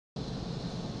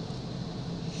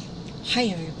Hi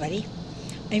everybody,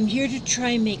 I'm here to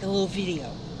try and make a little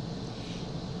video.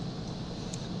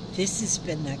 This has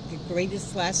been the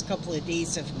greatest last couple of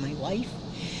days of my life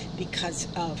because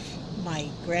of my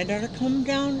granddaughter coming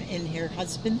down and her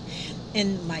husband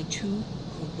and my two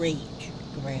great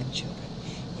grandchildren.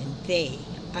 And they,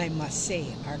 I must say,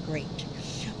 are great.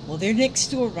 Well, they're next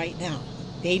door right now.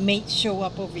 They may show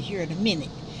up over here in a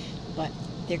minute, but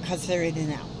because they're in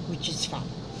and out, which is fine.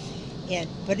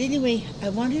 But anyway, I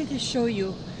wanted to show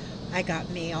you, I got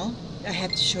mail. I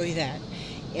had to show you that.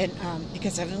 And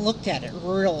because I haven't looked at it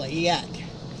really yet.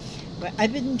 But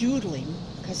I've been doodling,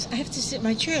 because I have to sit in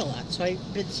my chair a lot, so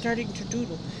I've been starting to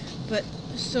doodle. But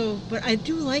I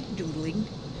do like doodling.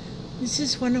 This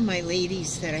is one of my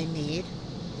ladies that I made.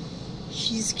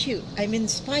 She's cute. I'm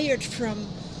inspired from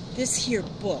this here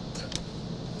book,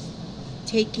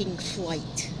 Taking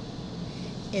Flight.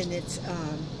 And it's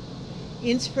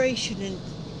inspiration and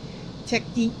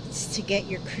techniques to get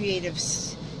your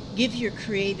give your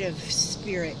creative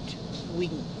spirit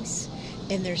wings.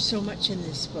 And there's so much in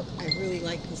this book. I really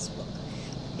like this book.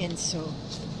 And so,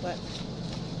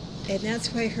 and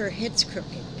that's why her head's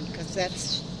crooked, because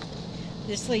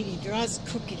this lady draws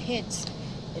crooked heads.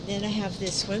 And then I have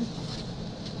this one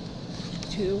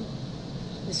too.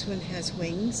 This one has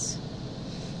wings,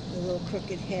 a little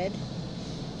crooked head.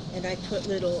 And I put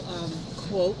little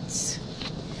quotes.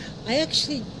 I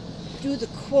actually do the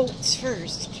quotes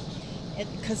first,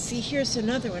 because see, here's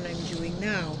another one I'm doing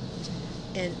now,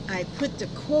 and I put the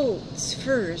quotes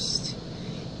first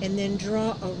and then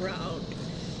draw around.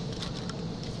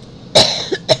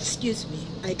 Excuse me,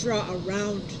 I draw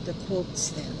around the quotes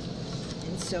then.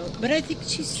 And so, but I think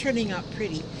she's turning out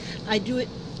pretty. I do it,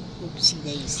 oopsie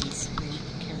daisies,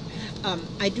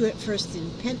 I do it first in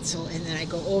pencil, and then I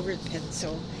go over the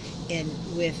pencil and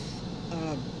with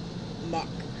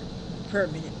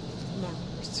permanent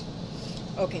markers.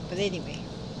 Okay, but anyway,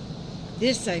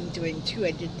 this I'm doing too.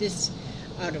 I did this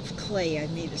out of clay. I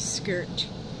made a skirt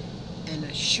and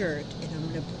a shirt, and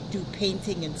I'm going to do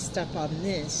painting and stuff on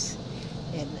this,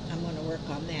 and I'm going to work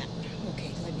on that.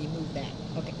 Okay, let me move that.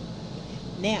 Okay,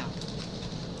 now,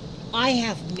 I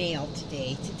have mail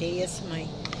today. Today is my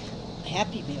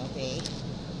Happy Mail day,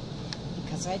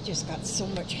 because I just got so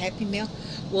much Happy Mail.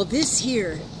 Well, this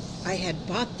here, I had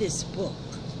bought this book.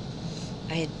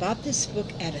 I had bought this book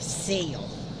at a sale,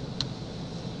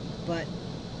 but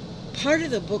part of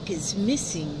the book is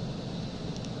missing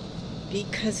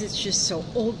because it's just so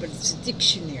old, but it's a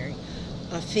dictionary.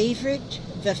 The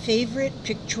favorite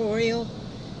pictorial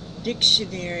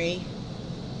dictionary,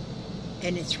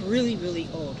 and it's really, really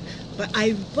old. But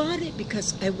I bought it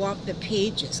because I want the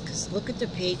pages, because look at the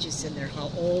pages in there,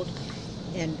 how old,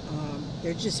 and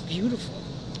they're just beautiful,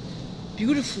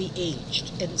 beautifully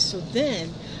aged. And so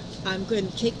then I'm going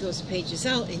to take those pages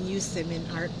out and use them in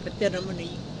art, but then I'm going to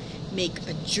make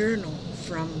a journal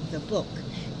from the book.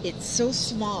 It's so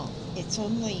small. It's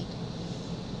only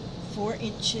 4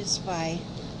 inches by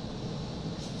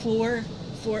 4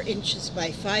 inches by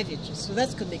 5 inches. So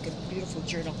that's going to make a beautiful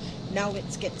journal. Now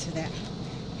let's get to that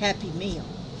Happy Mail.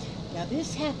 Now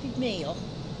this Happy Mail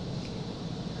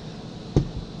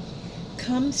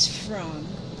comes from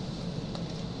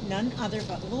none other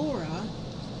but Laura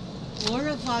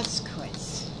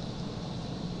Vasquez.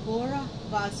 Laura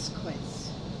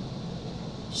Vasquez.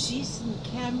 She's in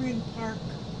Cameron Park,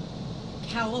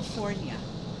 California.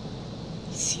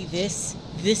 See this?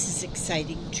 This is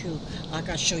exciting too. I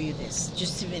gotta show you this.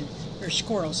 Just a minute. There's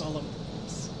squirrels all over the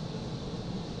place.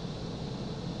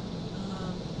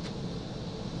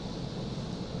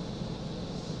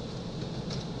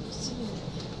 Just a minute.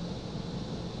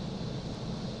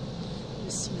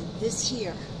 Just a minute. This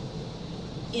here.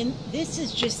 This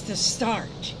is just the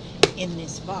start in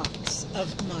this box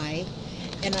of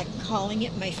and I'm calling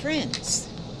it my friends.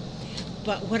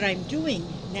 But what I'm doing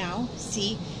now,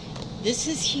 see, this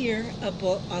is here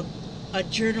a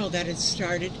journal that has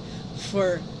started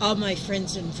for all my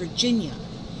friends in Virginia.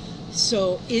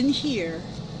 So in here,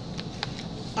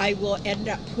 I will end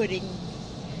up putting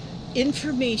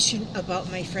information about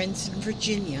my friends in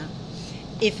Virginia.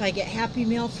 If I get Happy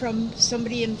Mail from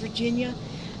somebody in Virginia,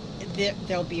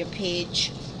 there'll be a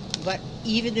page. But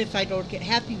even if I don't get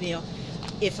Happy Mail,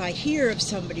 if I hear of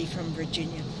somebody from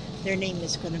Virginia, their name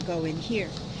is going to go in here.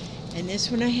 And this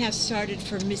one I have started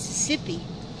for Mississippi.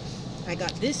 I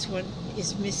got this one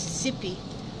is Mississippi,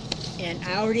 and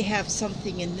I already have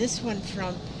something in this one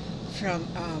from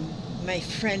my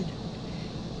friend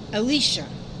Alicia.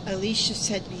 Alicia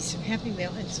sent me some Happy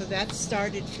Mail, and so that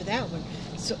started for that one.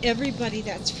 So everybody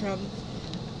that's from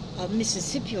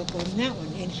Mississippi will go in that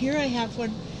one. And here I have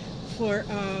one for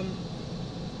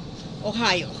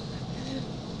Ohio.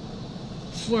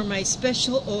 for my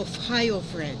special Ohio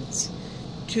friends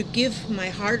to give my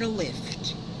heart a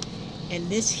lift. And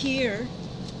this here,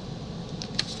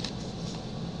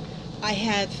 I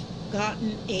have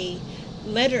gotten a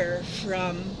letter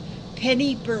from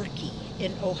Penny Berkey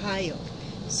in Ohio.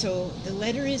 So the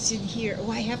letter is in here.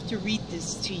 Oh, I have to read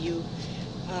this to you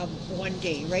one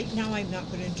day. Right now I'm not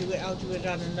going to do it. I'll do it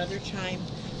on another time.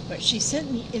 But she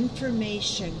sent me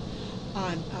information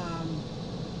on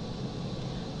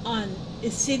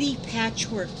city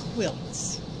patchwork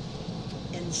quilts.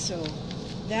 And so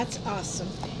that's awesome.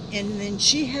 And then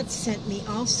she had sent me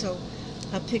also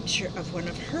a picture of one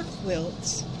of her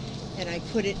quilts, and I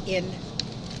put it in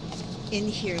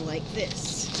here like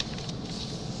this.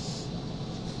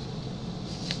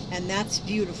 And that's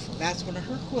beautiful. That's one of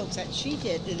her quilts that she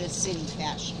did in a city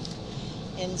fashion.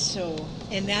 And so,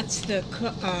 and that's the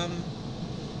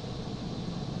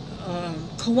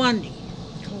Kawandi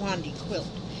quilt.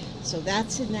 So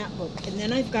that's in that book. And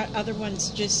then I've got other ones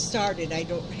just started. I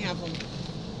don't have them,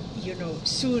 you know,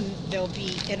 soon they'll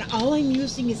be, and all I'm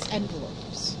using is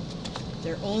envelopes.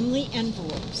 Their only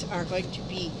envelopes are going to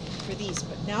be for these.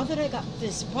 But now that I got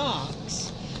this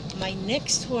box, my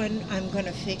next one I'm going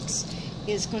to fix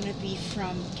is going to be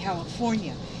from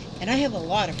California. And I have a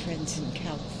lot of friends in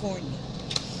California.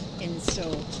 And so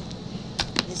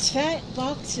this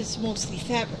box is mostly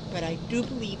fabric, but I do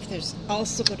believe there's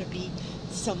also going to be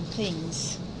some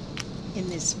things in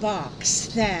this box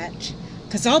that,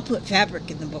 because I'll put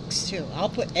fabric in the books too. I'll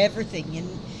put everything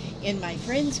in my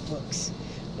friends' books.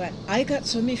 But I got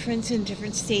so many friends in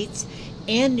different states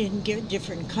and in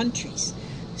different countries.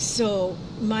 So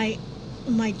my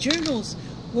journals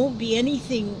won't be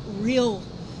anything real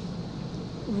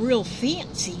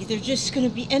fancy. They're just going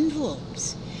to be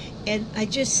envelopes. And I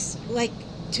just like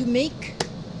to make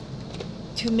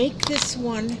this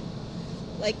one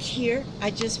like here. I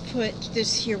just put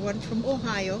this here one from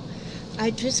Ohio.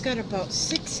 I just got about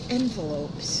 6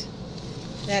 envelopes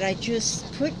that I just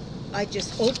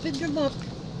opened them up,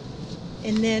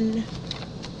 and then,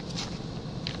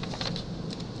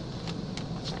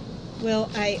 well,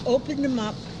 I opened them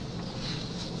up,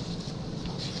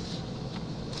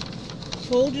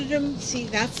 folded them, see,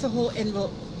 that's the whole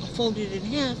envelope folded in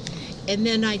half, and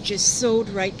then I just sewed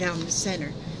right down the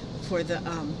center for the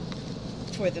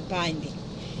binding.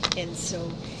 And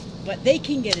so, but they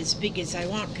can get as big as I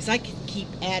want because I can keep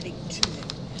adding to them.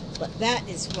 But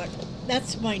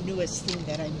that's my newest thing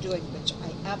that I'm doing, which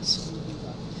I absolutely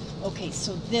love. Okay,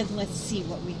 so then let's see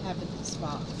what we have in this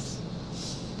box.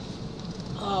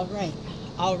 All right,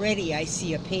 already I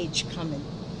see a page coming,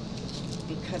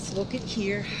 because look at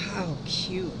here, how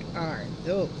cute are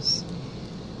those?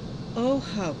 Oh,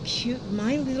 how cute,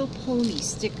 My Little Pony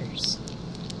stickers.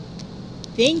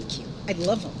 Thank you, I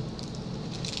love them.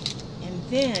 And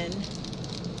then,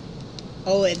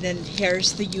 oh, and then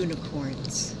here's the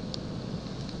unicorns.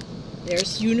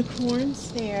 There's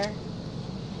unicorns there.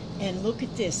 And look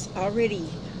at this already.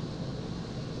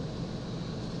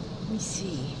 Let me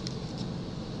see.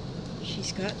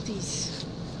 She's got these.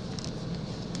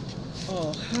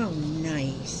 Oh, how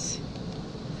nice.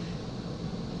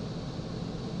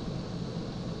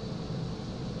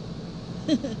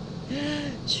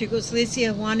 She goes, Lizzie,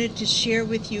 I wanted to share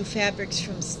with you fabrics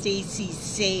from Stacy's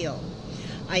sale.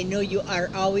 I know you are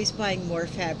always buying more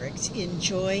fabrics.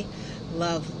 Enjoy.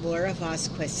 Love, Laura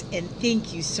Vasquez. And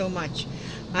thank you so much.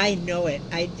 I know it.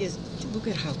 I just, look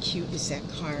at how cute is that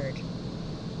card.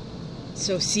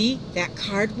 So see, that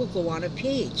card will go on a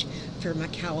page for my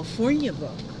California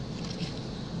book.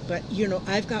 But, you know,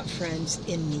 I've got friends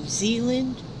in New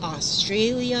Zealand,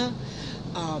 Australia,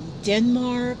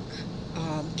 Denmark,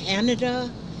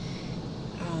 Canada,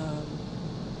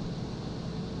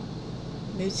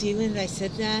 New Zealand, I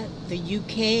said that, the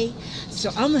UK. So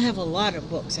I'm going to have a lot of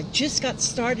books. I just got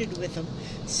started with them.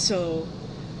 So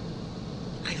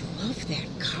I love that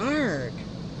card.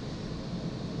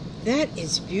 That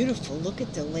is beautiful. Look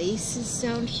at the laces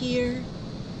down here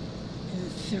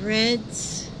and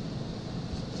threads.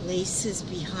 Laces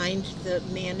behind the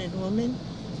man and woman.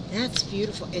 That's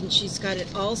beautiful. And she's got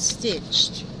it all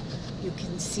stitched. You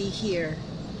can see here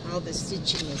how the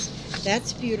stitching is.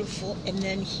 That's beautiful. And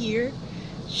then here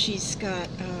she's got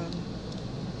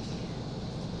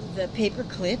the paper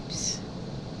clips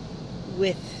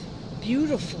with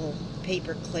beautiful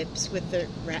paper clips with the,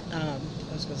 I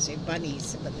was going to say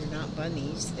bunnies, but they're not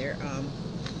bunnies. They're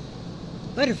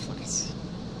butterflies.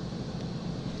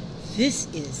 This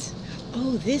is,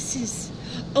 oh, this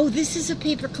is a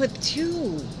paper clip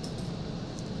too.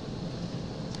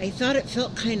 I thought it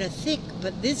felt kind of thick,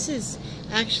 but this is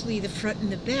actually the front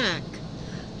and the back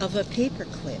of a paper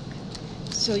clip.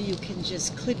 so you can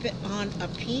just clip it on a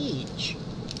page.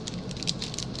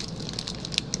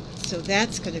 So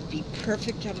that's going to be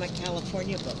perfect on my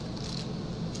California book.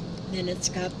 Then it's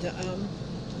got the,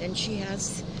 then she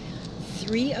has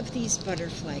 3 of these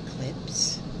butterfly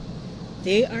clips.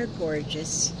 They are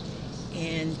gorgeous.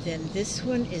 And then this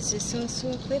one, is this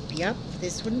also a clip? Yep,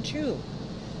 this one too.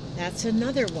 That's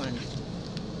another one.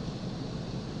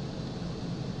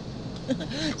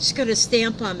 She's got a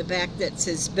stamp on the back that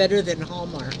says better than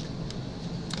Hallmark.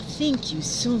 Thank you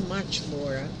so much,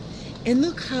 Laura. And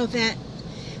look how that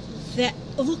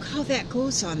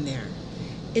goes on there.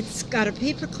 It's got a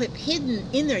paper clip hidden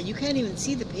in there. You can't even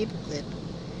see the paper clip,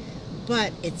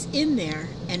 but it's in there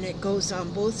and it goes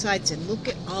on both sides. And look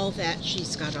at all that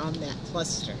she's got on that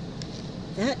cluster.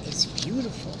 That is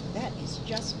beautiful. That is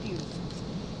just beautiful.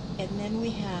 And then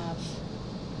we have,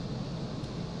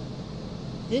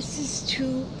 this is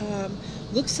 2,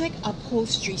 looks like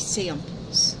upholstery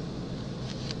samples.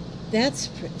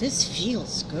 This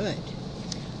feels good.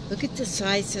 Look at the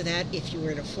size of that. If you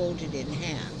were to fold it in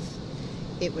half,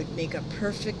 it would make a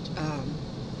perfect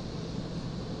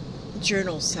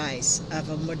journal size of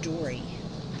a Midori.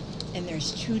 And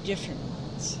there's 2 different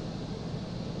ones.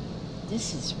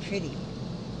 This is pretty.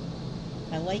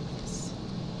 I like this.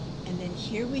 And then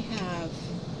here we have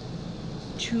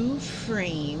 2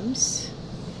 frames.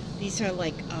 These are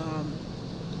like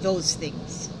those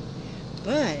things.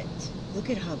 But look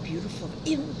at how beautiful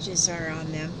the images are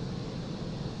on them.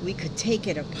 We could take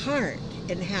it apart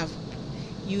and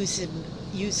use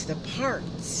the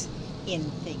parts in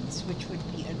things, which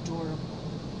would be adorable.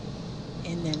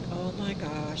 And then, oh my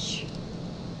gosh.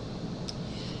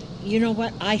 You know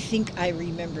what? I think I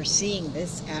remember seeing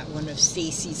this at one of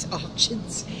Stacy's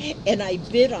auctions, and I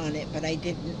bid on it, but I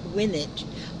didn't win it.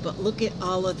 But look at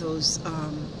all of those.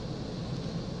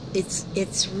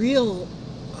 It's real,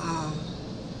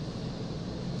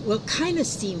 well, kind of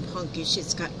steampunkish.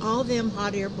 It's got all them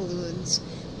hot air balloons,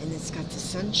 and it's got the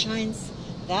sunshines.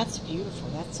 That's beautiful.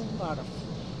 That's about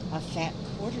a fat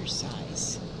quarter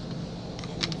size.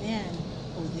 And then,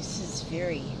 oh, this is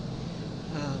very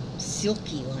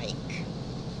silky-like.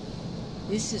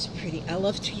 This is pretty. I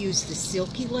love to use the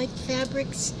silky-like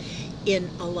fabrics in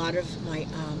a lot of my,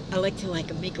 I like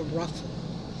to make a ruffle.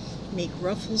 Make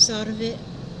ruffles out of it.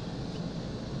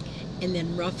 And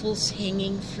then ruffles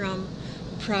hanging from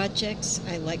projects.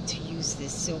 I like to use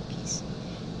this silkies.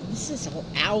 And this is all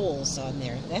owls on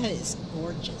there. That is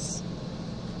gorgeous.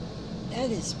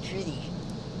 That is pretty.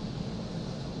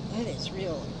 That is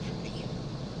really pretty.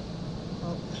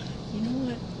 Oh, you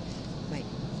know what? My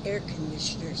air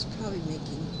conditioner is probably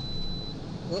making...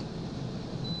 Whoop.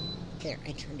 There,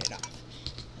 I turned it off.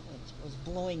 It was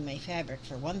blowing my fabric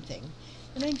for one thing.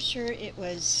 And I'm sure it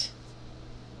was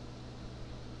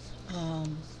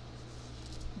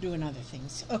doing other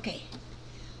things. Okay.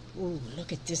 Ooh,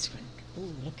 look at this one.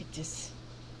 Ooh, look at this.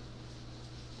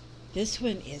 This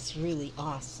one is really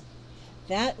awesome.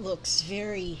 That looks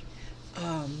very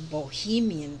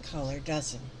bohemian color,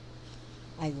 doesn't it?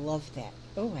 I love that.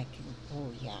 Oh,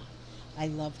 oh yeah. I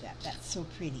love that. That's so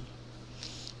pretty.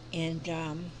 And,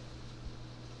 oh,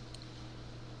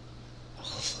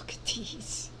 look at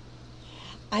these.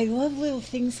 I love little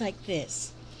things like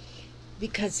this,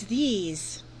 because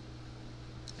these,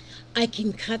 I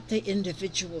can cut the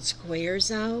individual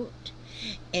squares out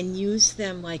and use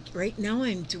them. Like right now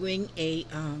I'm doing a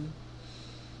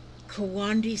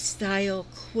Kawandi style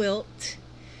quilt,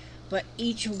 but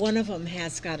each one of them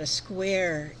has got a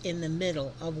square in the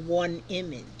middle of one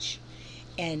image.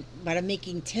 But I'm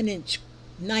making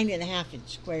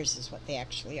 9.5-inch squares is what they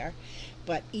actually are.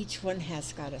 But each one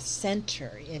has got a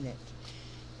center in it.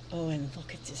 Oh, and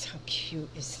look at this. How cute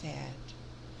is that?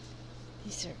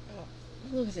 These are, oh,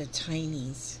 look at the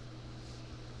tinies.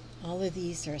 All of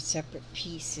these are separate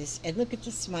pieces. And look at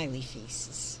the smiley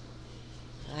faces.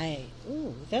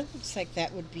 Ooh, that looks like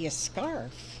that would be a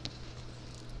scarf.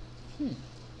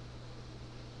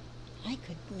 I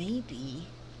could maybe,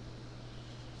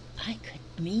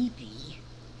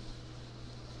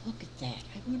 look at that.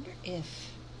 I wonder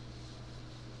if,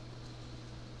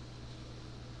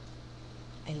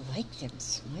 I like them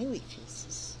smiley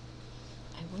faces.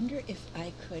 I wonder if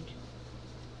I could,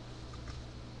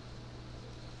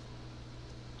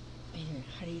 wait a minute,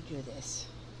 how do you do this,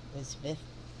 Elizabeth?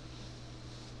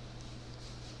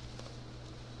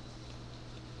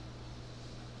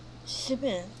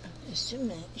 Cement.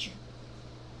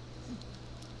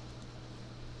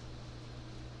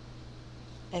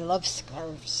 I love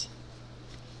scarves.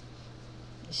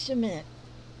 Cement.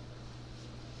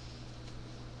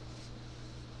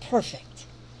 Perfect.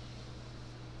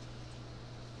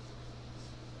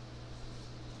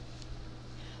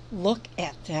 Look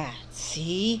at that.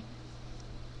 See?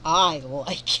 I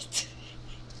like it.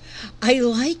 I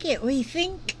like it. What do you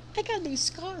think? I got a new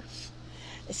scarf.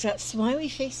 It's got smiley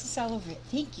faces all over it.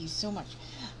 Thank you so much.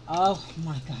 Oh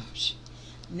my gosh.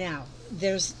 Now,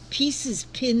 there's pieces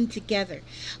pinned together.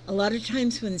 A lot of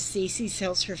times when Stacy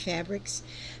sells her fabrics,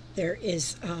 there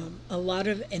is a lot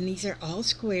of, and these are all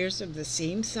squares of the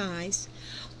same size,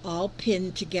 all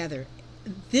pinned together.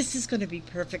 This is going to be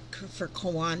perfect for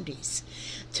kawandis.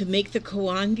 To make the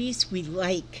kawandis, we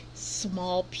like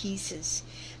small pieces.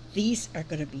 These are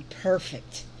going to be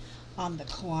perfect on the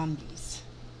kawandis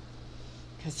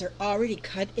because they're already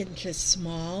cut into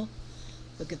small.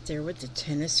 Look at there with the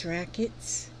tennis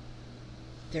rackets.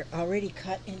 They're already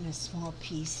cut into small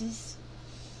pieces.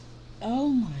 Oh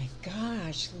my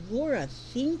gosh, Laura,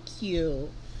 thank you.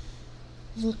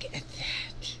 Look at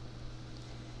that.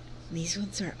 These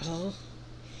ones are all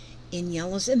in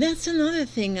yellows. And that's another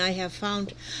thing I have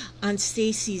found on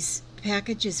Stacy's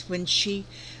packages when she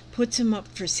puts them up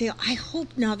for sale. I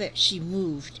hope now that she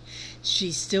moved,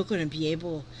 she's still going to be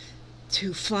able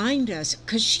to find us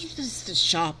because she does the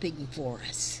shopping for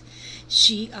us.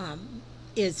 She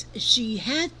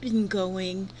had been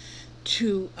going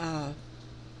to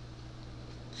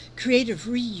Creative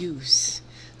Reuse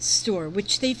store,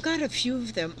 which they've got a few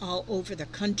of them all over the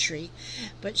country,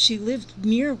 but she lived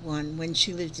near one when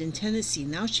she lived in Tennessee.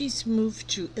 Now she's moved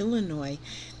to Illinois,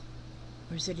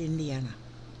 or is it Indiana?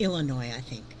 Illinois, I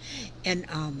think.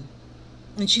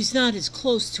 And she's not as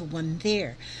close to one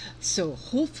there. So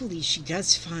hopefully she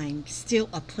does find still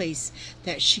a place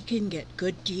that she can get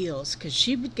good deals, because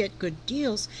she would get good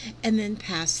deals and then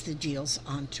pass the deals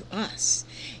on to us.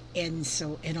 And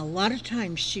so, and a lot of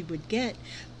times she would get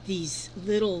these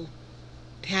little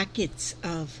packets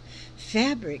of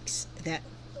fabrics that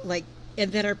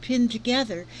and that are pinned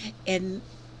together, and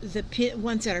the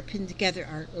ones that are pinned together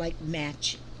are like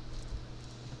matching.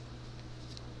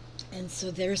 And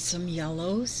so there's some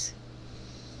yellows.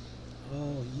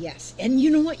 Oh yes, and you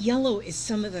know what? Yellow is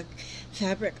some of the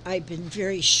fabric I've been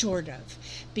very short of,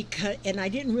 and I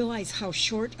didn't realize how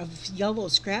short of yellow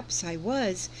scraps I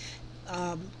was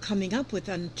coming up with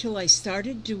until I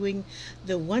started doing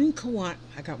the one kawandi.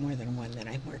 I got more than one that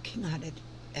I'm working on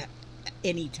at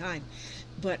any time,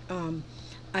 but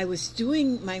I was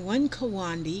doing my one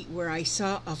kawandi where I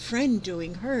saw a friend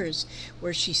doing hers,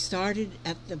 where she started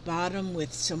at the bottom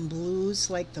with some blues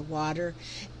like the water,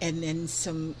 and then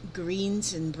some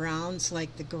greens and browns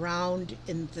like the ground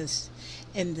in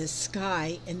the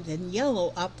sky, and then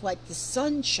yellow up like the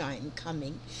sunshine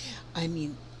coming. I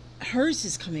mean, hers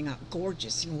is coming out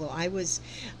gorgeous, and I was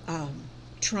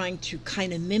trying to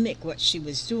kind of mimic what she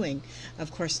was doing, of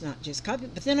course not just copy,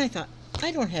 but then I thought, I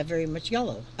don't have very much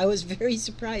yellow. I was very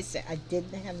surprised that I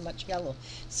didn't have much yellow.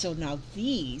 So now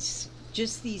these,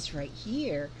 just these right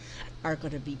here, are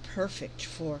going to be perfect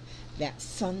for that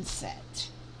sunset.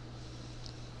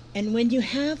 And when you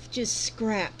have just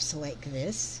scraps like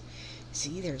this,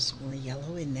 see, there's more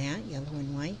yellow in that, yellow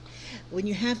and white. When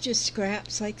you have just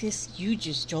scraps like this, you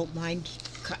just don't mind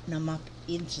cutting them up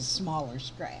into smaller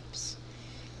scraps.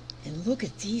 And look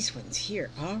at these ones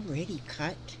here, already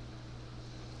cut.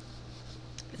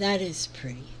 That is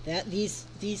pretty.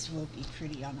 These will be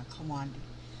pretty on a kawandi.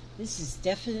 This is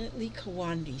definitely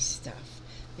kawandi stuff.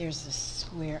 There's a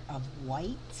square of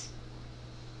white,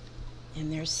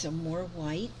 and there's some more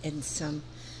white, and some.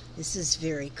 This is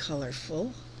very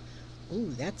colorful. Ooh,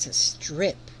 that's a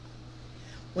strip.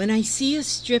 When I see a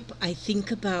strip, I think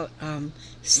about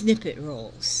snippet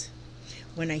rolls.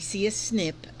 When I see a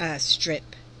strip,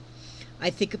 I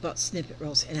think about snippet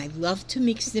rolls, and I love to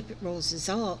make snippet rolls as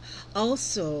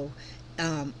also.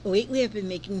 Lately I've been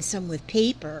making some with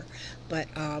paper, but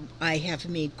I have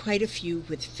made quite a few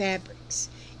with fabrics,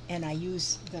 and I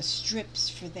use the strips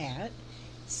for that.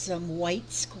 Some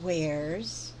white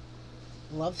squares,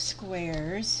 love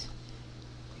squares,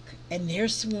 and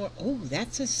there's some more. Oh,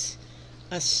 that's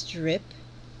a strip.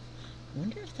 I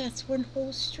wonder if that's one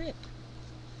whole strip.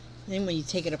 And then when you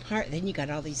take it apart, then you got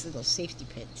all these little safety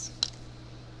pins.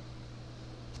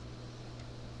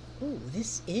 Ooh,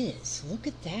 look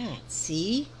at that,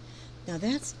 see? Now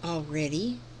that's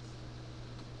already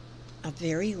a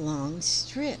very long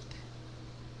strip.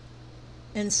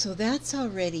 And so that's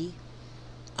already,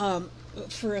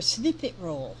 for a snippet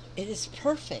roll, it is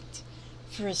perfect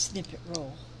for a snippet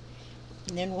roll.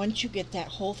 And then once you get that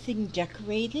whole thing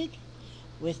decorated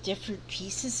with different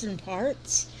pieces and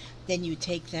parts, then you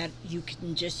take that, you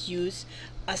can just use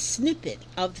a snippet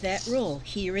of that roll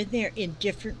here and there in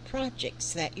different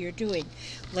projects that you're doing.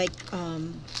 Like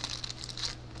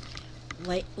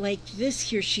this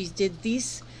here, she did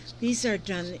these These are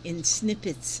done in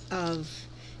snippets of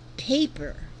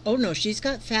paper. Oh no, she's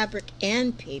got fabric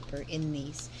and paper in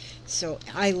these. So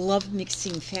I love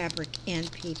mixing fabric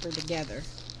and paper together.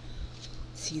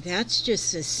 See, that's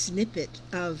just a snippet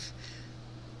of,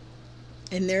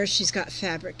 and there she's got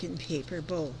fabric and paper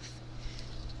both.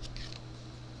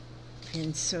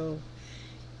 And so,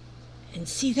 and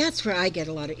see, that's where I get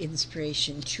a lot of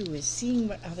inspiration too, is seeing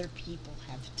what other people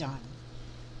have done.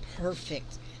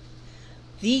 Perfect.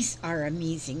 These are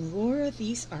amazing, Laura.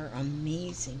 These are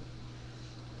amazing.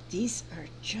 These are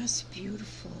just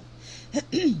beautiful.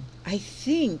 I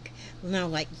think now,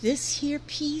 like this here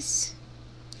piece,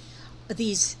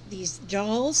 these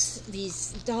dolls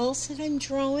that I'm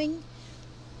drawing,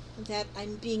 that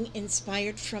I'm being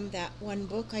inspired from that one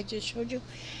book I just showed you.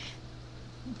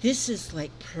 This is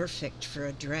like perfect for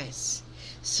a dress.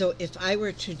 So if I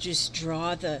were to just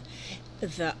draw the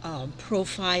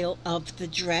profile of the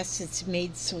dress, it's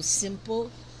made so simple.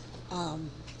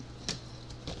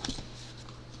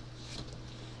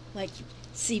 Like,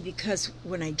 see, because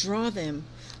when I draw them,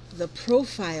 the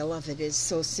profile of it is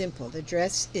so simple. The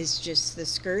dress is just the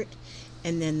skirt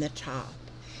and then the top.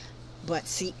 But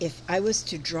see, if I was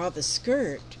to draw the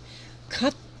skirt,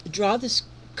 cut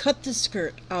the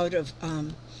skirt out of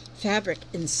fabric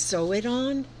and sew it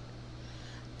on,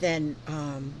 then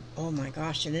oh my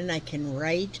gosh, and then I can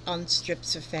write on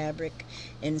strips of fabric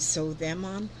and sew them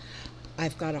on.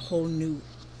 I've got a whole new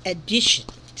addition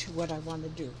to what I want to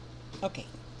do. Okay,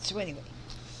 so anyway,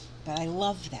 but I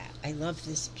love that. I love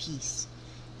this piece.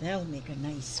 That'll make a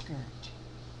nice skirt.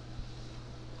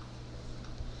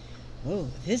 Oh,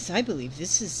 this, I believe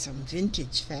this is some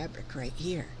vintage fabric right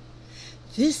here.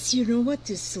 This, you know what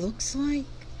this looks like?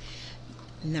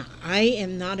 Now, I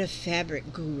am not a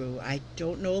fabric guru. I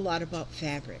don't know a lot about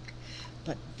fabric.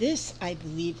 But this, I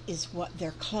believe, is what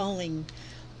they're calling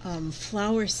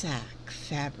flour sack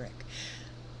fabric.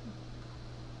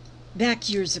 Back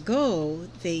years ago,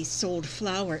 they sold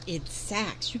flour in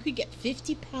sacks. You could get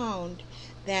 50-pound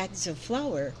bags of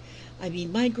flour. I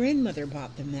mean, my grandmother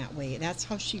bought them that way. That's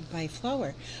how she'd buy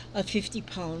flour, a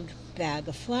 50-pound bag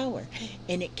of flour.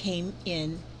 And it came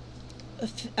in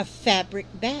a fabric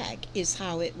bag is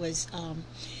how it was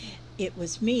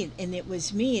made. And it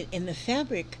was made, and the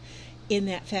fabric in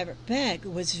that fabric bag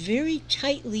was very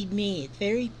tightly made,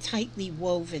 very tightly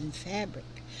woven fabric.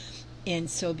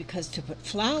 And so because to put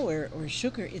flour or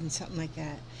sugar in something like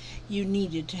that, you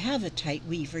needed to have a tight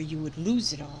weave or you would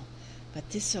lose it all. But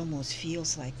this almost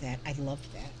feels like that. I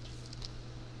love that.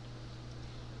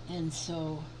 And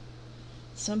so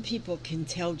some people can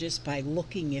tell just by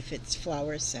looking if it's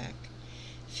flour sack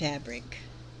fabric.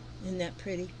 Isn't that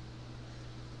pretty?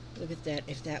 Look at that,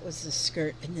 if that was the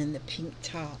skirt and then the pink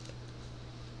top.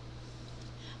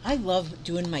 I love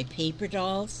doing my paper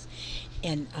dolls,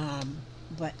 and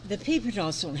but the paper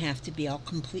dolls don't have to be all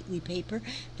completely paper.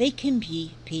 They can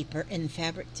be paper and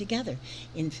fabric together.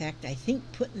 In fact, I think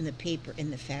putting the paper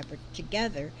and the fabric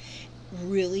together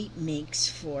really makes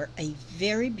for a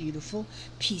very beautiful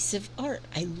piece of art.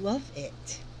 I love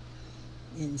it.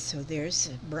 And so there's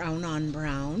brown on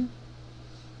brown.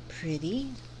 Pretty.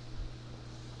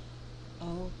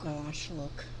 Oh gosh,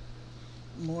 look.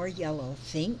 More yellow.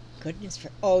 Thank goodness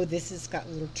for... Oh, this has got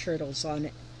little turtles on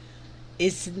it.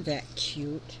 Isn't that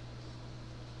cute?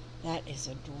 That is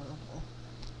adorable.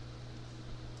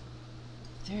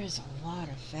 There's a lot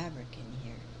of fabric in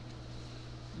here.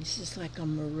 This is like a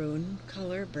maroon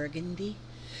color, burgundy.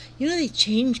 You know, they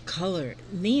change color.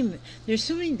 There's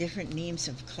so many different names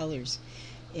of colors.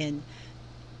 And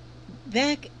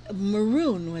back,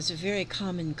 maroon was a very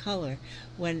common color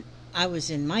when I was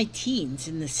in my teens,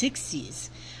 in the 60s.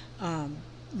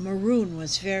 Maroon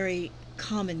was very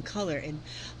common color, and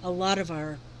a lot of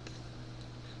our...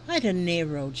 I had a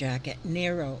Nehru jacket,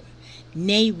 Nehru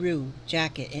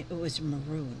jacket, and it was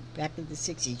maroon back in the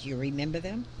 60s. You remember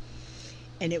them?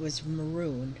 And it was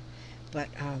maroon, but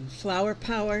flower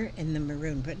power and the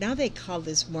maroon. But now they call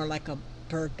this more like a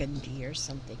burgundy or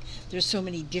something. There's so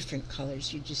many different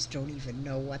colors, you just don't even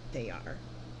know what they are.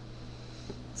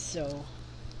 So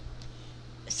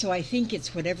I think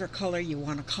it's whatever color you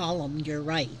want to call them, you're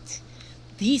right.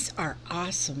 These are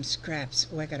awesome scraps.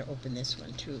 Oh, I got to open this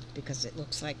one too because it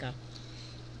looks like a...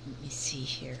 Let me see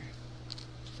here.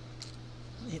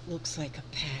 It looks like a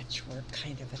patchwork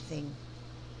kind of a thing.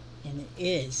 And it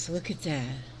is. Look at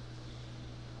that.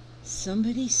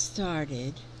 Somebody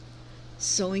started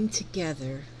sewing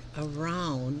together a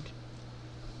round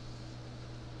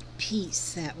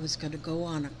piece that was going to go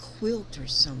on a quilt or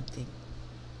something.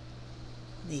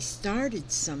 They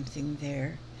started something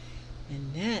there,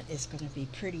 and that is going to be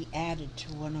pretty added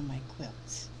to one of my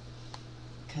quilts.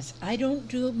 because I don't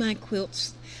do my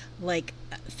quilts like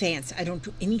fancy. I don't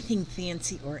do anything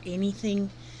fancy or anything.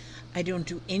 I don't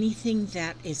do anything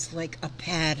that is like a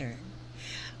pattern.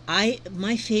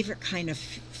 My favorite kind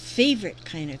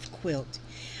of quilt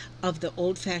of the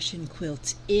old-fashioned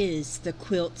quilts is the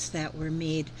quilts that were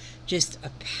made just a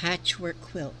patchwork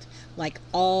quilt, like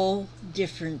all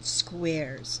different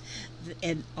squares,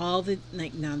 and all the,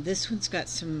 like, now this one's got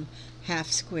some half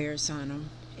squares on them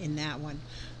in that one,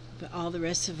 but all the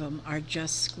rest of them are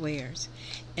just squares,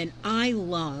 and I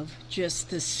love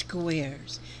just the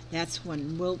squares. That's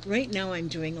one. Well, right now I'm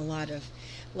doing a lot of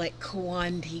like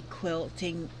Kawandi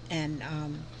quilting and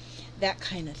that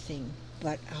kind of thing,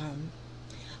 but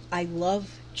I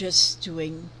love just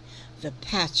doing the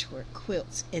patchwork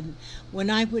quilts. And when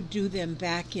I would do them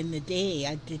back in the day,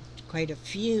 I did quite a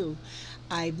few.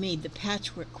 I made the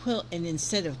patchwork quilt, and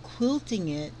instead of quilting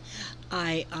it,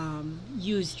 I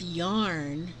used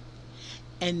yarn,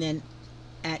 and then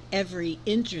at every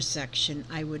intersection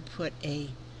I would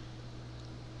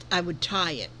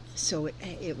tie it so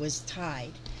it was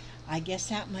tied. I guess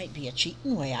that might be a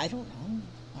cheating way. I don't know.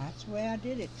 That's the way I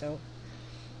did it, though.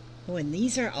 Oh, and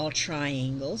these are all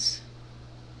triangles.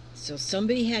 So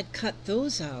somebody had cut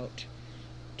those out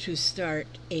to start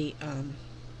a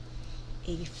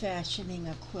fashioning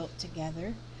a quilt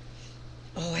together.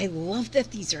 Oh, I love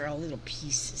that these are all little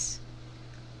pieces.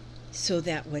 So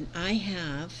that when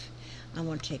I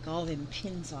want to take all them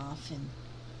pins off and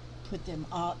put them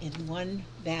all in one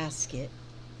basket.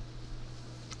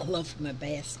 I love my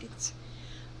baskets.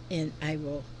 And I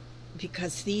will,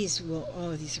 because these are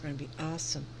going to be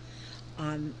awesome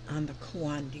on the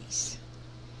Kawandis.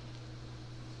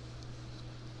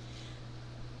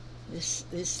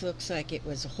 This looks like it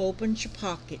was a whole bunch of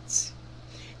pockets,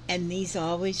 and these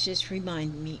always just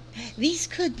remind me. These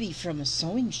could be from a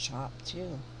sewing shop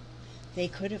too. They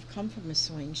could have come from a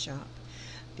sewing shop,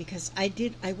 because I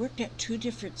worked at 2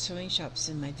 different sewing shops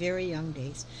in my very young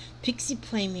days. Pixie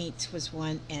Playmates was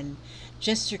one, and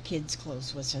Jester Kids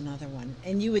Clothes was another one.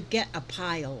 And you would get a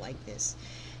pile like this.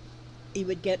 You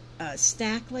would get a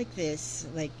stack like this,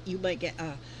 like you might get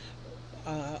a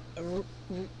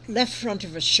left front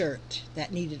of a shirt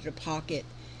that needed a pocket,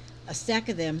 a stack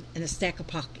of them, and a stack of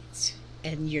pockets.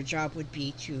 And your job would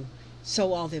be to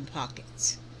sew all them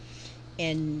pockets.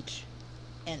 And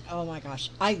oh my gosh,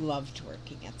 I loved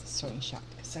working at the sewing shop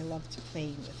because I loved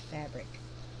playing with fabric.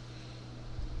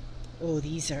 Oh,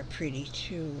 these are pretty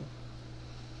too.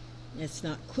 It's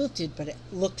not quilted, but it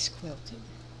looks quilted.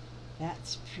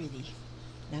 That's pretty.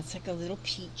 That's like a little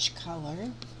peach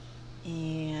color.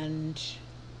 And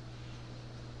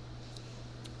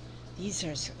these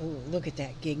are, oh, look at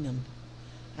that gingham.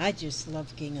 I just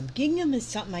love gingham. Gingham is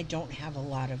something I don't have a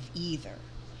lot of either,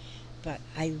 but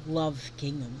I love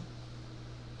gingham.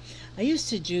 I used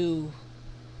to do,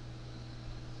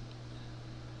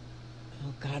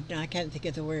 oh God, now I can't think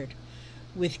of the word.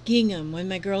 With gingham, when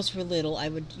my girls were little, I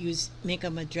would make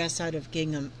them a dress out of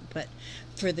gingham, but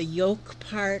for the yoke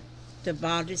part, the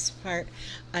bodice part,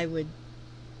 I would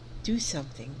do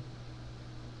something.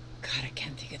 God, I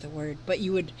can't think of the word, but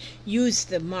you would use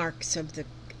the marks of the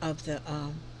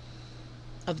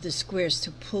squares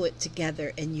to pull it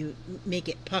together, and you make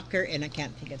it pucker, and I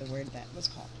can't think of the word that was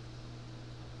called.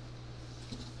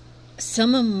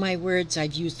 Some of my words,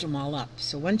 I've used them all up.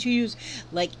 So once you use,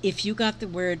 like if you got the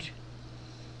word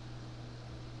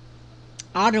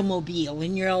automobile,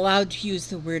 and you're allowed to use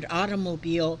the word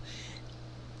automobile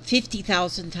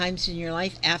 50,000 times in your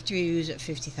life, after you use it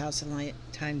 50,000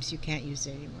 times, you can't use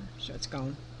it anymore. So it's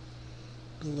gone.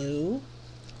 Blue.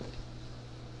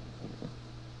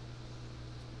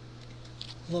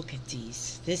 Look at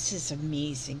these. This is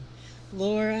amazing.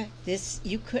 Laura,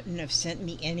 you couldn't have sent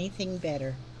me anything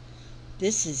better.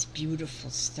 This is beautiful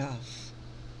stuff.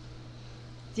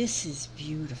 This is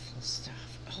beautiful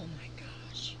stuff. Oh my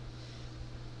gosh.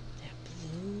 That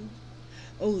blue.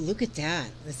 Oh, look at that.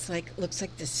 It's like, looks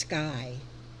like the sky.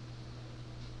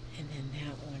 And then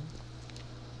that one.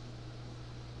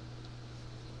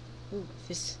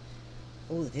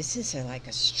 This is like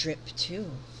a strip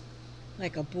too.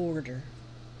 Like a border.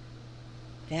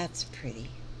 That's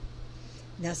pretty.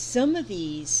 Now some of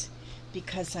these,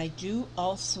 because I do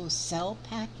also sell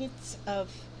packets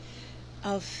of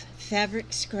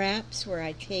fabric scraps where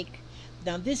I take,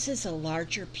 now this is a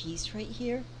larger piece right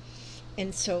here,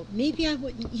 and so maybe I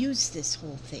wouldn't use this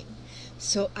whole thing.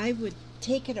 So I would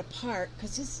take it apart,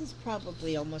 because this is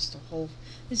probably almost a whole,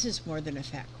 this is more than a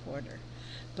fat quarter,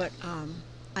 but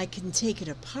I can take it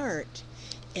apart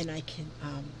and I can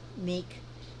make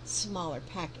smaller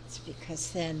packets,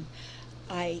 because then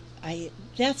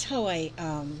that's how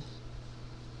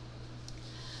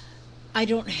I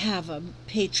don't have a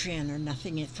Patreon or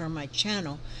nothing for my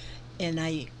channel, and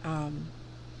I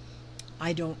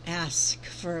don't ask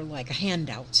for like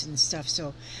handouts and stuff.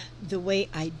 So the way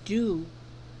I do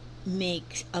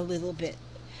make a little bit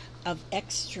of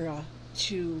extra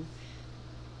to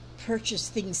purchase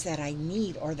things that I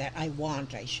need or that I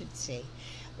want, I should say,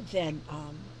 then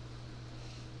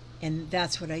and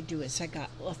that's what I do is I got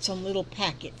some little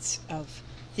packets of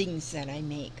things that I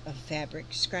make of fabric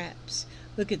scraps.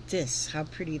 Look at this, how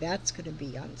pretty that's going to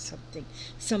be on something.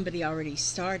 Somebody already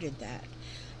started that,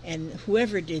 and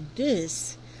whoever did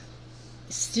this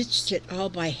stitched it all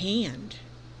by hand.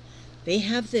 They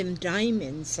have them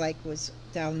diamonds, like was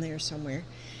down there somewhere,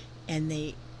 and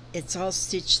it's all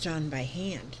stitched on by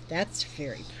hand. That's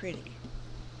very pretty.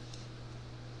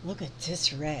 Look at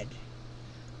this red.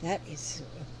 That is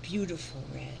a beautiful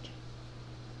red.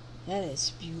 That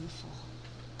is beautiful.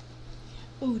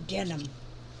 Ooh, denim.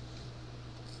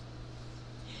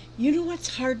 You know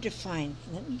what's hard to find?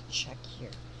 Let me check here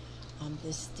on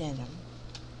this denim.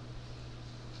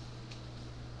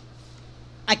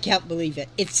 I can't believe it.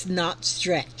 It's not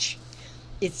stretch.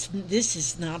 This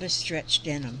is not a stretch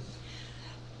denim.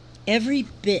 Every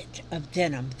bit of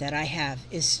denim that I have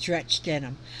is stretch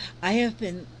denim. I have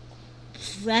been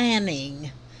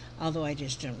planning, although I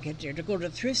just don't get there, to go to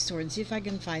the thrift store and see if I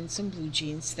can find some blue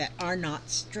jeans that are not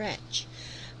stretch.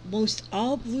 Most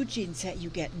all blue jeans that you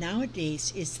get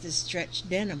nowadays is the stretch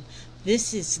denim.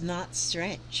 This is not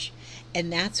stretch,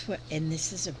 and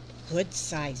this is a good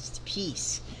sized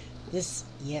piece. This,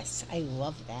 yes, I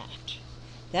love that.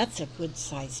 That's a good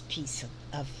sized piece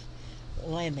of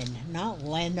lemon, not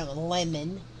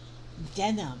lemon,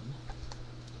 denim.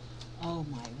 Oh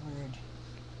my word.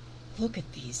 Look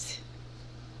at these.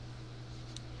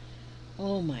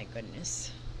 Oh my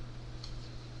goodness.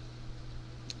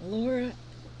 Laura,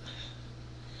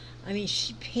 I mean,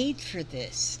 she paid for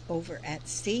this over at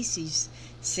Stacy's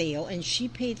sale, and she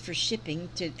paid for shipping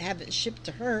to have it shipped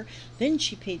to her. Then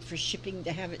she paid for shipping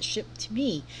to have it shipped to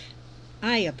me.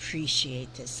 I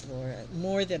appreciate this, Laura,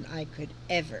 more than I could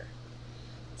ever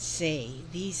say.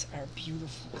 These are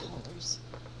beautiful colors.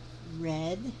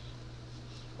 Red.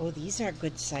 Oh, these are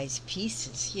good sized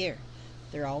pieces here.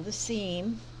 They're all the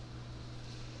same,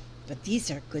 but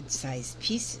these are good sized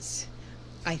pieces.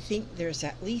 I think there's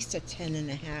at least a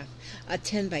 10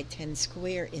 by 10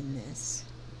 square in this,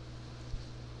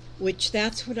 which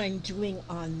that's what I'm doing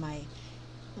on my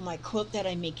quilt that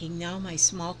I'm making now, my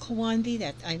small Kawandi,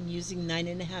 that I'm using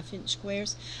 9.5-inch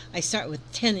squares. I start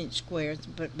with 10-inch squares,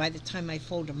 but by the time I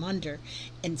fold them under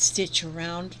and stitch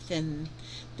around, then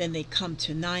they come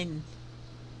to 9-inch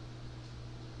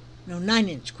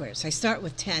squares. I start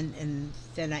with 10 and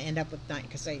then I end up with 9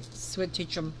 because I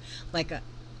stitch them like a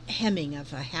hemming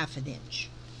of a 1/2 inch.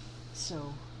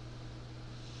 So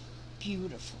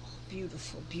beautiful,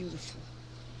 beautiful, beautiful.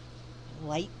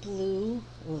 Light blue.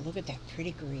 Oh, look at that pretty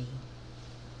green.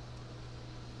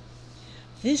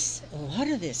 A lot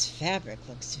of this fabric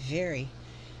looks very,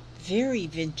 very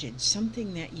vintage.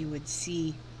 Something that you would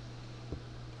see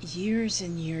years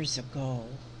and years ago.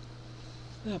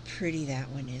 Look how pretty that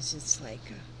one is. It's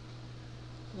like a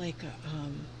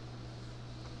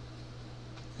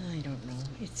I don't know.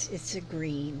 It's a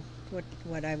green.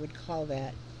 What I would call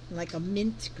that, like a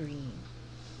mint green.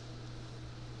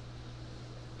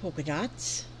 Polka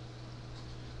dots.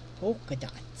 Polka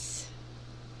dots.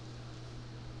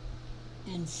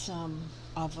 And some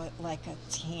of it like a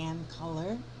tan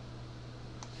color.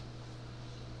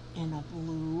 And a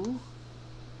blue.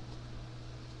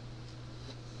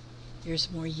 There's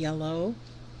more yellow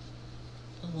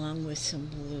along with some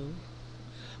blue.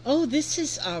 Oh, this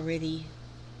is already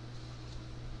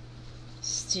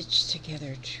stitched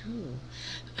together too.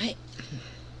 I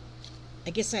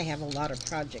guess I have a lot of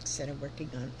projects that I'm working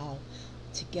on all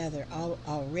together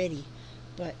already,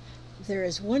 but there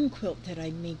is one quilt that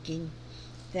I'm making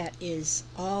that is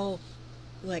all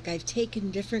like I've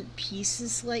taken different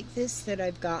pieces like this that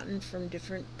I've gotten from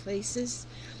different places,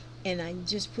 and I'm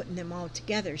just putting them all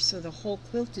together, so the whole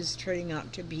quilt is turning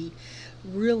out to be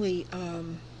really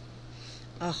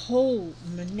a whole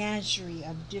menagerie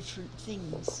of different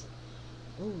things.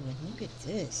 Oh, and look at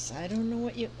this. I don't know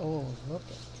what you... Oh, look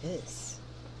at this.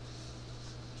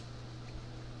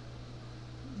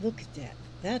 Look at that.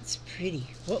 That's pretty.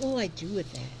 What will I do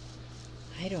with that?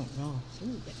 I don't know.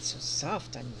 Ooh, that's so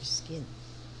soft on your skin.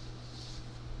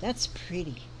 That's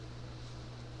pretty.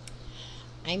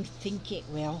 I'm thinking,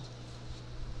 well,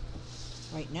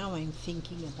 right now I'm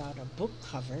thinking about a book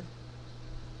cover,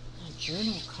 a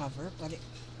journal cover, but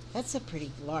that's a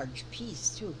pretty large piece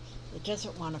too. It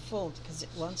doesn't want to fold because it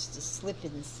wants to slip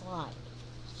and slide.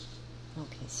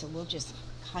 Okay, so we'll just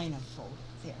kind of fold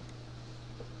it there.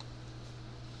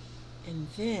 And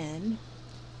then,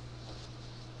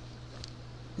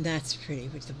 that's pretty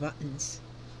with the buttons.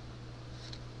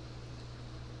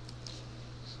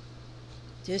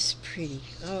 Just pretty.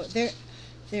 Oh,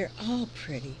 they're all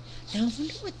pretty. Now, I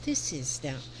wonder what this is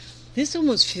now. This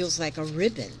almost feels like a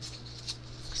ribbon.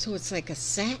 So it's like a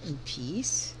satin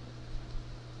piece.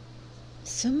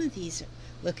 Some of these,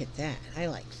 look at that. I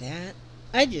like that.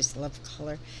 I just love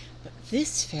color. But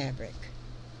this fabric,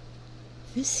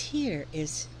 this here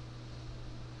is,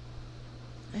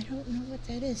 I don't know what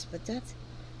that is, but that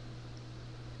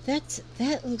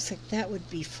looks like that would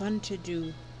be fun to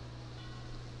do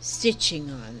stitching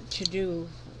on, to do.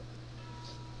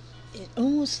 It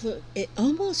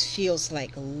almost feels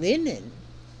like linen.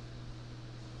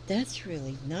 That's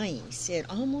really nice. It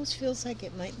almost feels like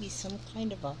it might be some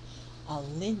kind of a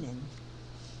linen.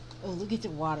 Oh, look at the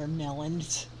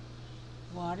watermelons.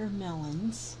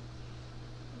 Watermelons.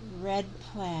 Red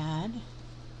plaid.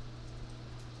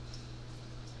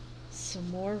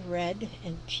 Some more red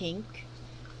and pink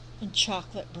and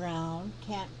chocolate brown.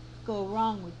 Can't go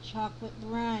wrong with chocolate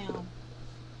brown.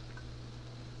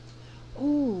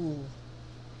 Ooh,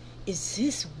 is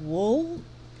this wool?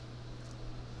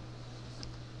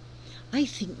 I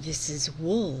think this is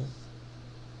wool.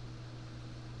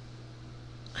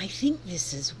 I think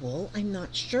this is wool. I'm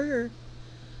not sure,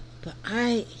 but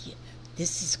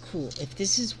this is cool. If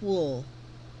this is wool,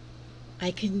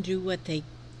 I can do what they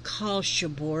call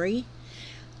shibori,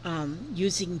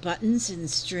 using buttons and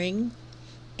string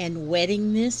and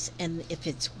wetting this. And if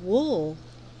it's wool,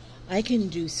 I can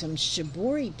do some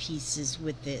shibori pieces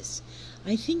with this.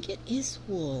 I think it is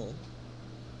wool.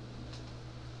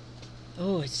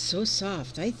 Oh, it's so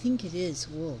soft. I think it is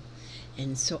wool.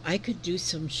 And so I could do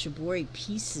some shibori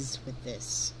pieces with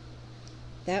this.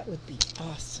 That would be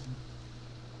awesome.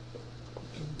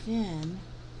 And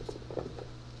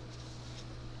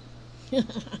then,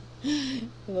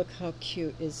 look how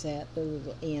cute is that, the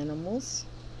little animals.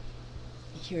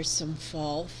 Here's some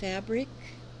fall fabric.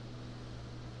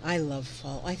 I love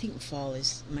fall. I think fall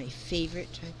is my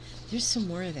favorite time. There's some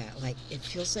more of that. Like, it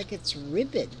feels like it's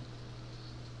ribbon,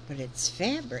 but it's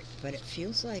fabric, but it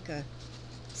feels like a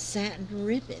satin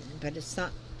ribbon, but it's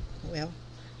not. Well,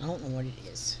 I don't know what it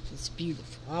is. It's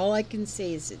beautiful. All I can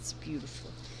say is it's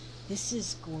beautiful. This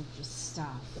is gorgeous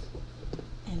stuff.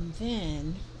 And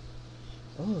then,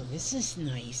 oh, this is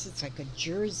nice. It's like a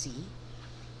jersey.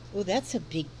 Oh, that's a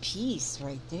big piece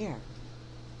right there.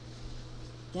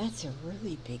 That's a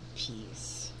really big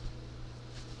piece.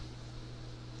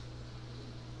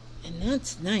 And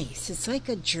that's nice. It's like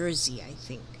a jersey, I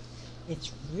think.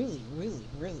 It's really, really,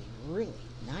 really, really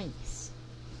nice.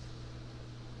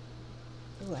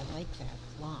 Oh, I like that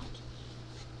a lot.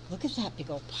 Look at that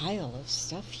big old pile of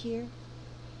stuff here.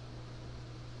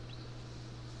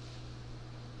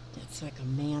 That's like a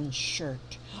man's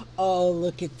shirt. Oh,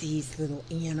 look at these little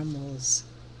animals.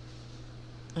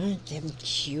 Aren't them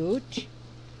cute?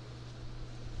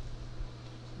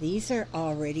 These are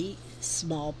already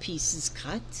small pieces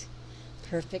cut.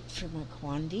 Perfect for my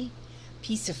Kwandi.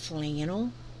 Piece of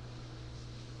flannel.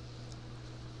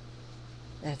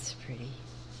 That's pretty.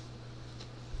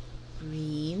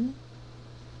 Green.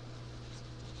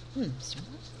 So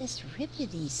what's this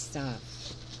ribbony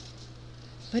stuff?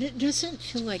 But it doesn't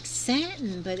feel like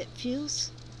satin, but it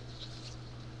feels,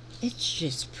 it's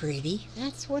just pretty.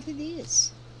 That's what it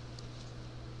is.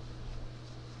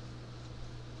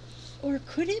 Or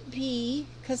could it be,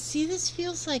 because see, this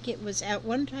feels like it was at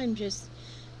one time just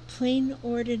plain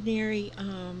ordinary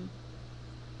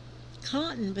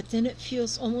cotton, but then it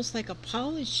feels almost like a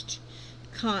polished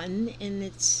cotton, and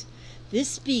it's,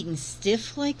 this being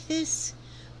stiff like this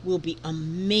will be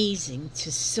amazing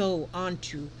to sew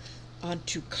onto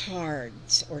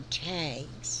cards or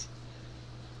tags.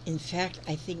 In fact,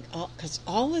 I think because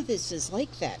all of this is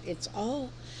like that. It's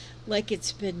all like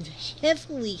it's been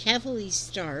heavily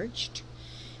starched,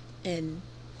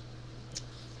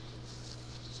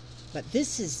 but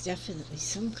this is definitely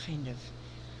some kind of,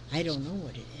 I don't know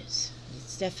what it is.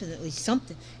 It's definitely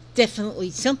something,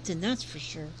 that's for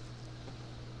sure.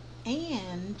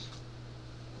 And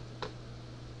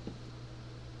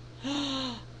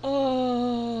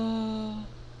oh,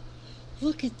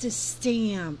 look at the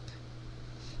stamp.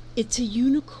 It's a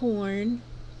unicorn,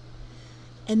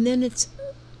 and then it's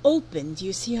open. Do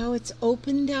you see how it's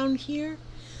open down here?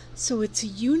 So it's a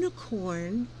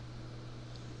unicorn,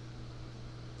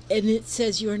 and it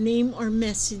says your name or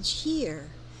message here,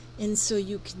 and so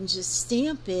you can just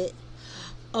stamp it.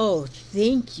 Oh,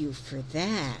 thank you for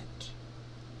that.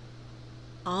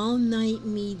 All Night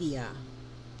Media.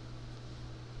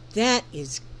 That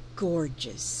is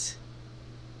gorgeous.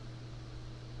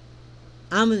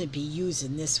 I'm going to be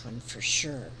using this one for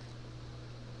sure.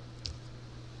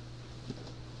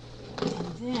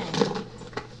 And then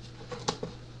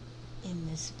in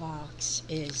this box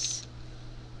is,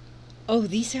 oh,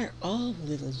 these are all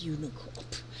little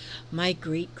unicorns. My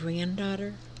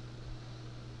great-granddaughter,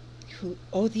 who,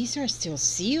 oh, these are still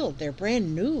sealed. They're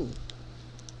brand new.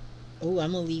 Oh,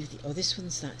 I'm going to leave the, oh, this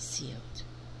one's not sealed.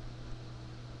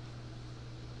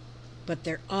 But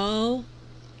they're all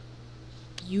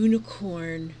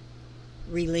unicorn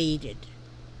related.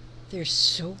 They're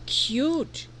so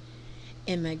cute.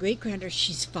 And my great-granddaughter,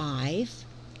 she's 5.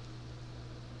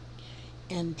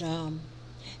 And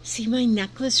see my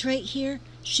necklace right here?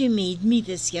 She made me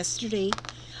this yesterday.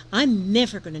 I'm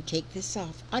never going to take this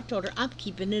off. I told her I'm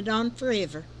keeping it on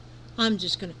forever. I'm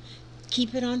just going to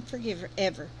keep it on forever,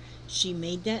 ever. She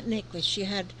made that necklace. She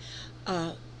had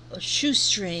a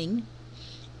shoestring,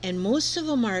 and most of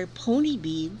them are pony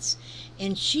beads,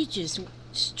 and she just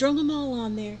strung them all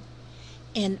on there.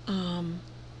 And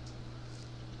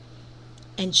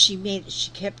she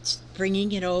kept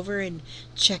bringing it over and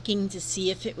checking to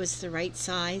see if it was the right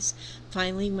size.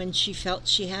 Finally, when she felt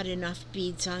she had enough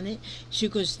beads on it, she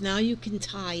goes, now you can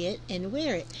tie it and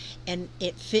wear it. And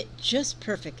it fit just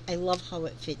perfect. I love how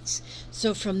it fits.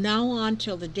 So from now on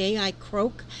till the day I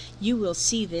croak, you will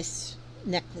see this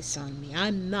necklace on me.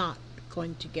 I'm not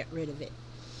going to get rid of it.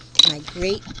 My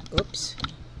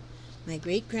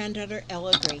great-granddaughter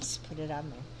Ella Grace put it on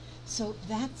there. So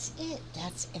that's it.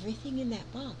 That's everything in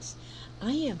that box.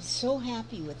 I am so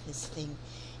happy with this thing.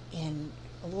 And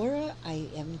Laura, I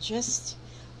am just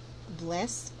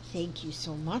blessed. Thank you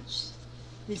so much.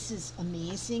 This is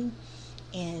amazing.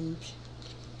 And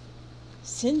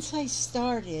since I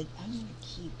started, I'm going to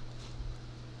keep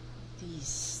these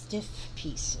stiff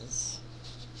pieces.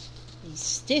 These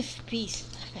stiff pieces.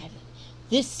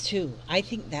 This too. I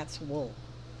think that's wool.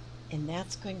 And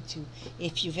that's going to,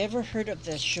 if you've ever heard of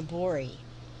the shibori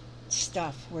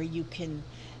stuff where you can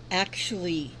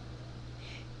actually,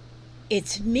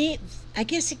 it's made, I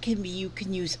guess it can be, you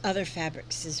can use other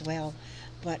fabrics as well,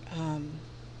 but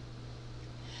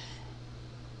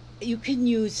you can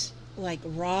use like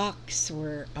rocks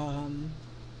or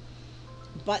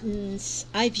buttons.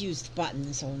 I've used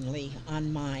buttons only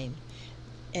on mine.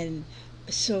 And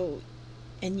so,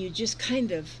 and you just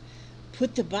kind of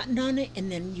put the button on it,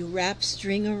 and then you wrap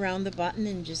string around the button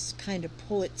and just kind of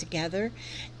pull it together,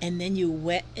 and then you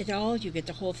wet it all. You get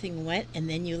the whole thing wet, and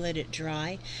then you let it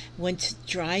dry. Once it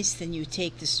dries, then you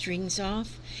take the strings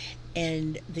off,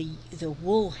 and the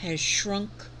wool has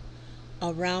shrunk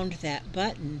around that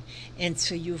button, and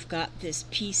so you've got this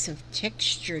piece of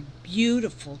textured,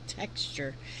 beautiful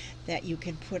texture that you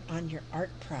can put on your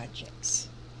art projects.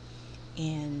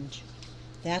 And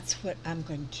that's what I'm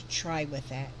going to try with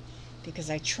that, because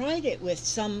I tried it with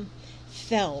some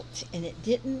felt and it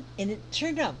didn't, and it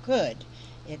turned out good.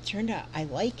 It turned out, I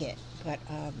like it, but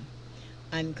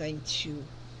I'm going to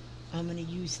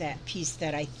use that piece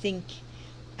that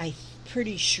I'm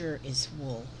pretty sure is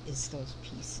wool, is those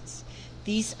pieces.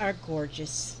 These are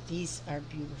gorgeous. These are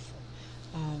beautiful.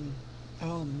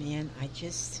 Oh man,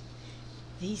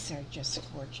 these are just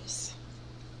gorgeous.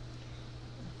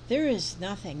 There is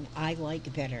nothing I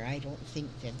like better, I don't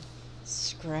think, than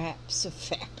scraps of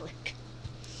fabric.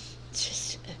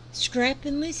 Just Scrap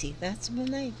and Lizzie, that's my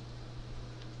name.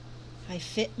 I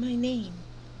fit my name.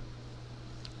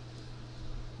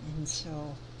 And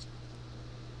so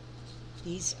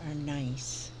these are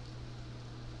nice.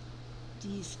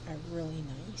 These are really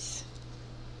nice.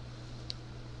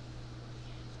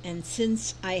 And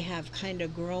since I have kind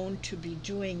of grown to be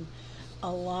doing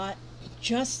a lot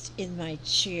just in my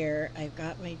chair, I've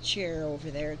got my chair over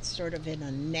there. It's sort of in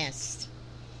a nest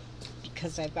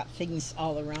because I've got things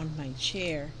all around my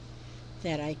chair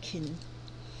that I can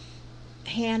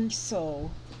hand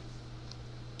sew.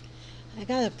 I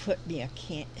gotta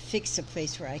fix a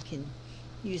place where I can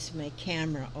use my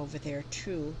camera over there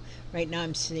too. Right now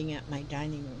I'm sitting at my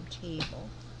dining room table,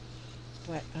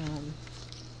 but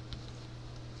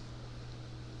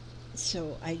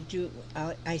so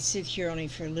I sit here only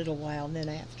for a little while, and then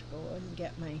I have to go and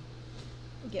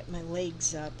get my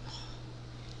legs up.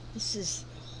 This is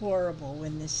horrible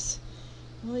when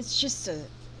well, it's just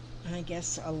I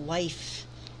guess a life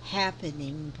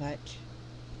happening, but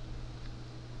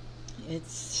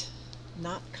it's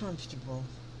not comfortable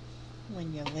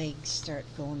when your legs start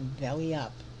going belly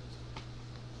up.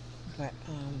 But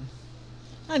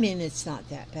I mean, it's not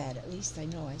that bad. At least I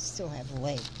know I still have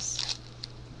legs.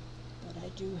 But I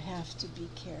do have to be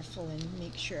careful and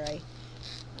make sure I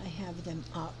have them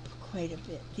up quite a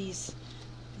bit. These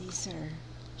These are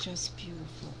just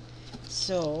beautiful.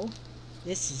 So,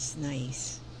 this is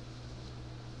nice.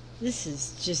 This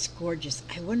is just gorgeous.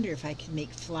 I wonder if I can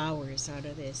make flowers out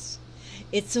of this.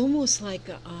 It's almost like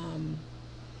a,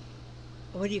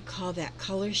 what do you call that,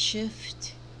 color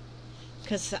shift?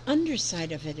 Because the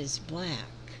underside of it is black.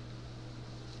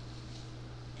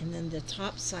 And then the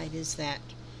top side is that,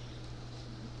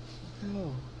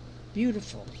 oh,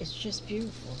 beautiful. It's just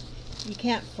beautiful. You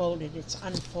can't fold it. It's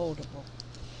unfoldable.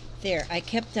 There, I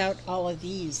kept out all of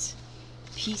these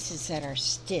pieces that are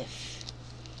stiff,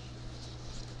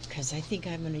 because I think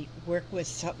I'm going to work with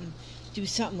something, do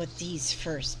something with these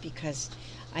first, because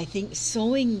I think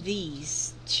sewing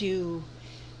these to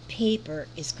paper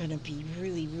is going to be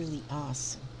really, really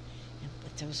awesome.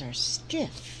 But those are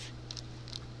stiff.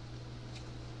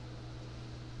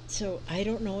 So I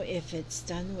don't know if it's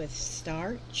done with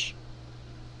starch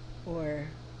or,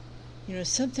 you know,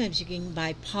 sometimes you can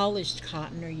buy polished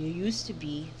cotton, or you used to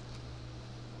be.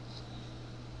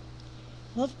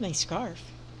 Love my scarf.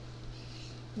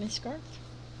 My scarf.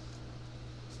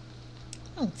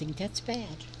 I don't think that's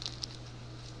bad.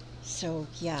 So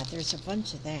yeah, there's a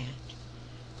bunch of that.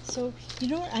 So you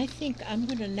know what, I think I'm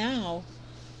gonna now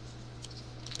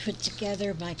put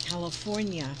together my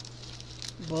California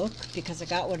book, because I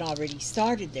got one already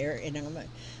started there, and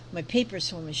my paper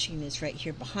sewing machine is right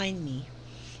here behind me,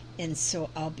 and so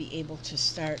I'll be able to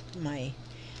start my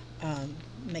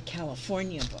my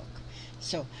California book.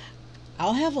 So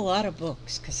I'll have a lot of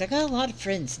books, because I got a lot of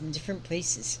friends in different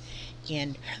places,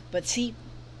 but see,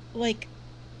 like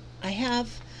I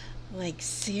have, like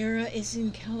Sarah is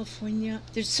in California.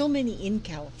 There's so many in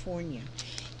California,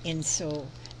 and so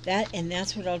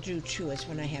that's what I'll do too, is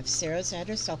when I have Sarah's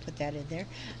address, I'll put that in there.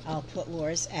 I'll put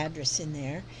Laura's address in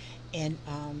there, and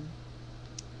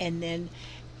then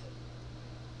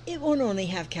it won't only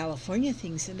have California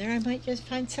things in there. I might just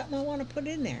find something I want to put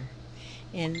in there,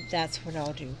 and that's what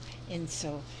I'll do. And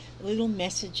so little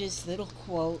messages, little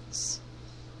quotes,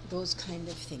 those kind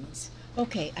of things.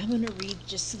 Okay, I'm going to read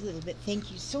just a little bit.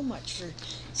 Thank you so much for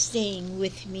staying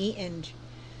with me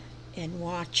and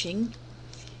watching.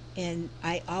 And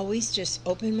I always just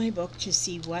open my book to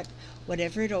see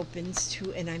whatever it opens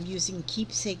to, and I'm using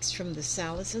Keepsakes from the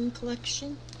Salazan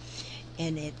collection,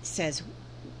 and it says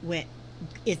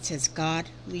God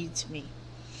leads me.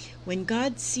 When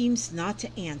God seems not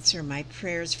to answer my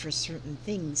prayers for certain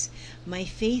things, my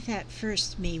faith at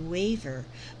first may waver,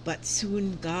 but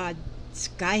soon God's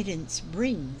guidance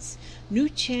brings new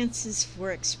chances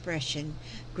for expression,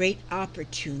 great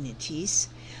opportunities,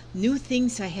 new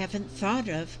things I haven't thought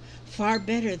of, far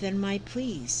better than my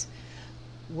pleas.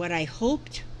 What I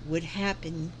hoped would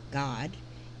happen, God,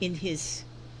 in his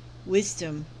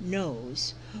wisdom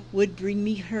knows, would bring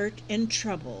me hurt and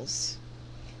troubles.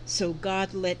 So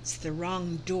God lets the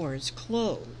wrong doors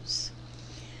close.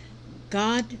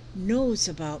 God knows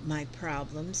about my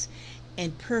problems,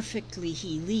 and perfectly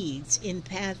he leads in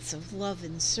paths of love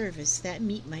and service that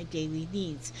meet my daily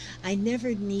needs. I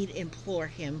never need implore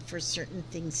him for certain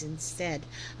things. Instead,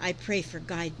 I pray for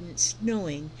guidance,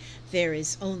 knowing there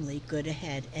is only good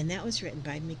ahead. And that was written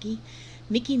by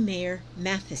Mickey Mayer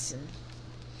Matheson.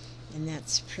 And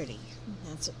that's pretty.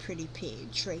 That's a pretty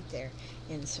page right there.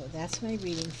 And so that's my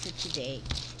reading for today.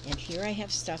 And here I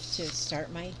have stuff to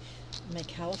start my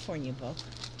California book.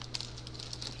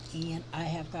 And I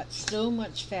have got so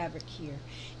much fabric here,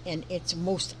 and it's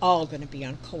most all going to be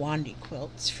on Kawandi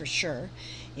quilts for sure.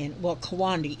 And well,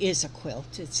 Kawandi is a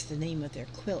quilt, it's the name of their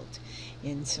quilt,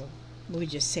 and so we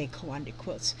just say Kawandi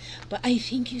quilts. But I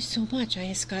thank you so much. I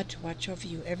ask God to watch over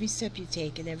you every step you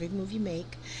take and every move you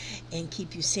make, and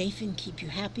keep you safe and keep you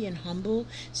happy and humble,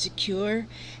 secure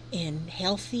and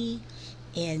healthy,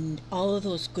 and all of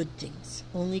those good things,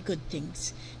 only good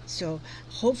things. So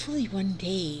hopefully one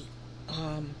day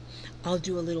I'll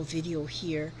do a little video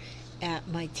here at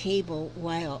my table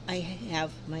while I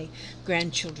have my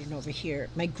grandchildren over here,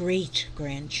 my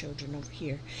great-grandchildren over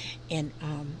here, and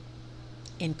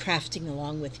crafting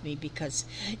along with me, because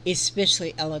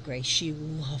especially Ella Gray, she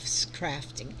loves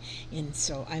crafting, and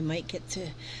so I might get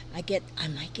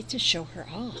to show her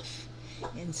off.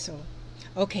 And so,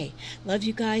 okay, love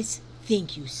you guys.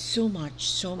 Thank you so much,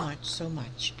 so much, so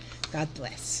much. God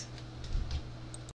bless.